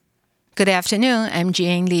Good afternoon, I'm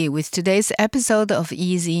Jian Li with today's episode of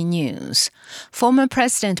Easy News. Former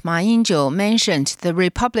President Ma Ying-jeou mentioned the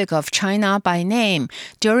Republic of China by name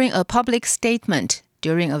during a public statement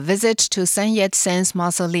during a visit to Sun Yat-sen's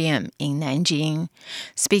mausoleum in Nanjing.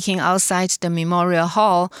 Speaking outside the Memorial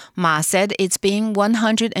Hall, Ma said it's been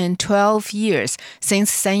 112 years since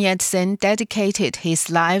Sun Yat-sen dedicated his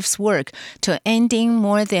life's work to ending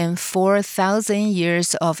more than 4,000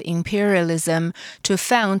 years of imperialism to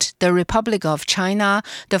found the Republic of China,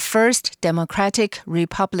 the first democratic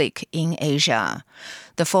republic in Asia.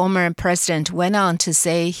 The former president went on to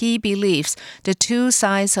say he believes the two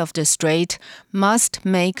sides of the strait must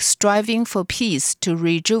make striving for peace to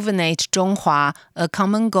rejuvenate Zhonghua a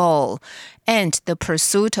common goal, and the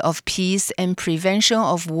pursuit of peace and prevention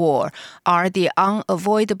of war are the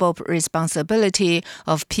unavoidable responsibility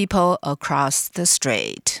of people across the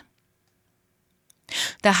strait.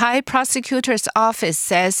 The High Prosecutor's Office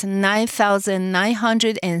says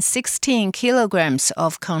 9,916 kilograms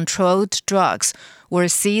of controlled drugs were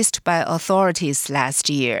seized by authorities last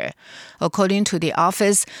year. According to the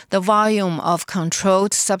office, the volume of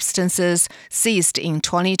controlled substances seized in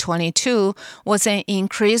 2022 was an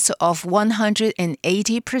increase of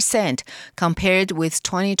 180% compared with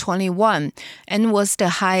 2021 and was the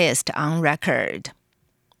highest on record.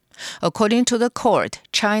 According to the court,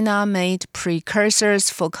 China made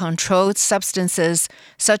precursors for controlled substances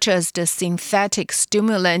such as the synthetic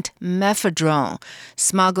stimulant mephedrone,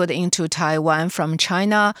 smuggled into Taiwan from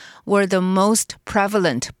China, were the most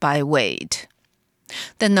prevalent by weight.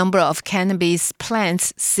 The number of cannabis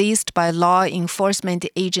plants seized by law enforcement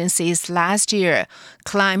agencies last year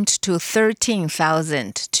climbed to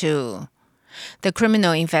 13,000 too. The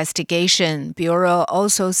Criminal Investigation Bureau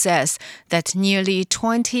also says that nearly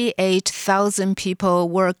 28,000 people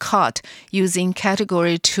were caught using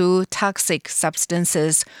Category 2 toxic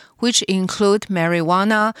substances, which include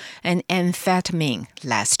marijuana and amphetamine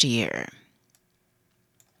last year.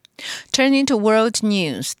 Turning to world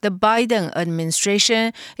news, the Biden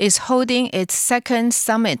administration is holding its second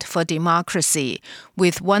Summit for Democracy,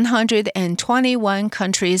 with 121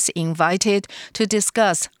 countries invited to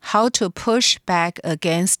discuss how to push back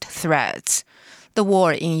against threats. The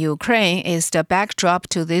war in Ukraine is the backdrop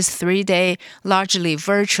to this three-day, largely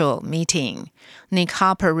virtual meeting. Nick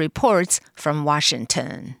Harper reports from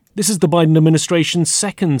Washington. This is the Biden administration's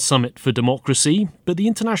second Summit for Democracy, but the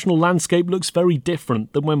international landscape looks very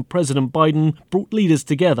different than when President Biden brought leaders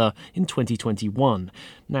together in 2021.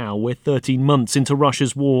 Now we're 13 months into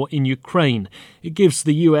Russia's war in Ukraine. It gives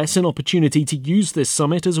the US an opportunity to use this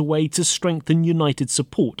summit as a way to strengthen united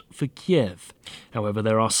support for Kiev. However,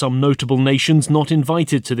 there are some notable nations not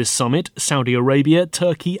invited to this summit: Saudi Arabia,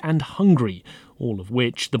 Turkey and Hungary, all of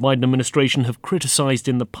which the Biden administration have criticised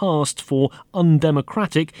in the past for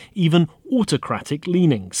undemocratic, even autocratic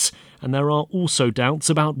leanings. And there are also doubts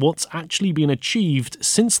about what's actually been achieved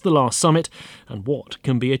since the last summit and what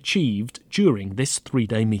can be achieved during this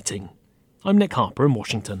three-day meeting. I'm Nick Harper in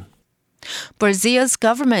Washington. Brazil's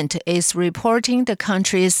government is reporting the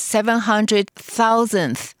country's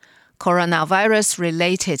 700,000th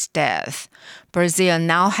coronavirus-related death. Brazil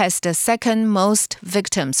now has the second most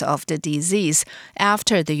victims of the disease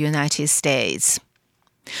after the United States.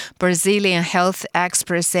 Brazilian health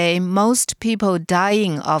experts say most people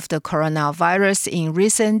dying of the coronavirus in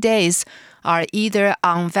recent days are either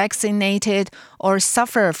unvaccinated or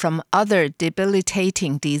suffer from other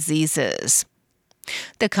debilitating diseases.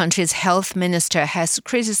 The country's health minister has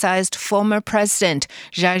criticized former President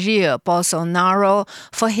Jair Bolsonaro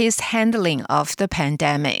for his handling of the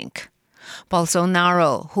pandemic.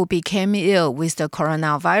 Bolsonaro, who became ill with the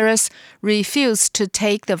coronavirus, refused to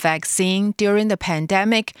take the vaccine during the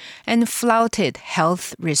pandemic and flouted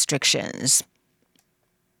health restrictions.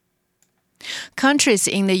 Countries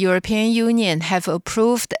in the European Union have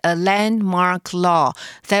approved a landmark law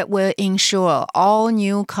that will ensure all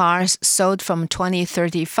new cars sold from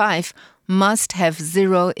 2035 must have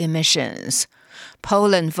zero emissions.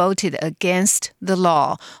 Poland voted against the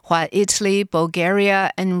law, while Italy, Bulgaria,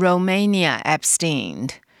 and Romania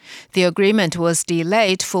abstained. The agreement was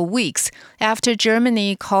delayed for weeks after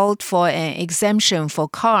Germany called for an exemption for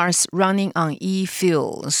cars running on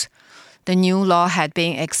e-fuels. The new law had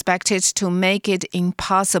been expected to make it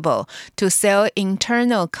impossible to sell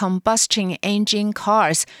internal combustion engine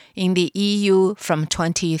cars in the EU from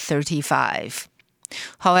 2035.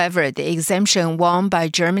 However, the exemption won by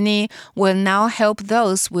Germany will now help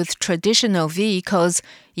those with traditional vehicles,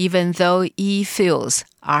 even though e-fuels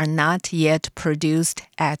are not yet produced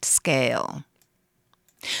at scale.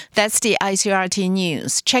 That's the ICRT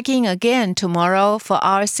news. Check in again tomorrow for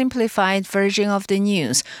our simplified version of the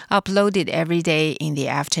news, uploaded every day in the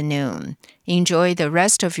afternoon. Enjoy the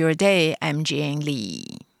rest of your day. I'm Jian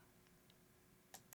Li.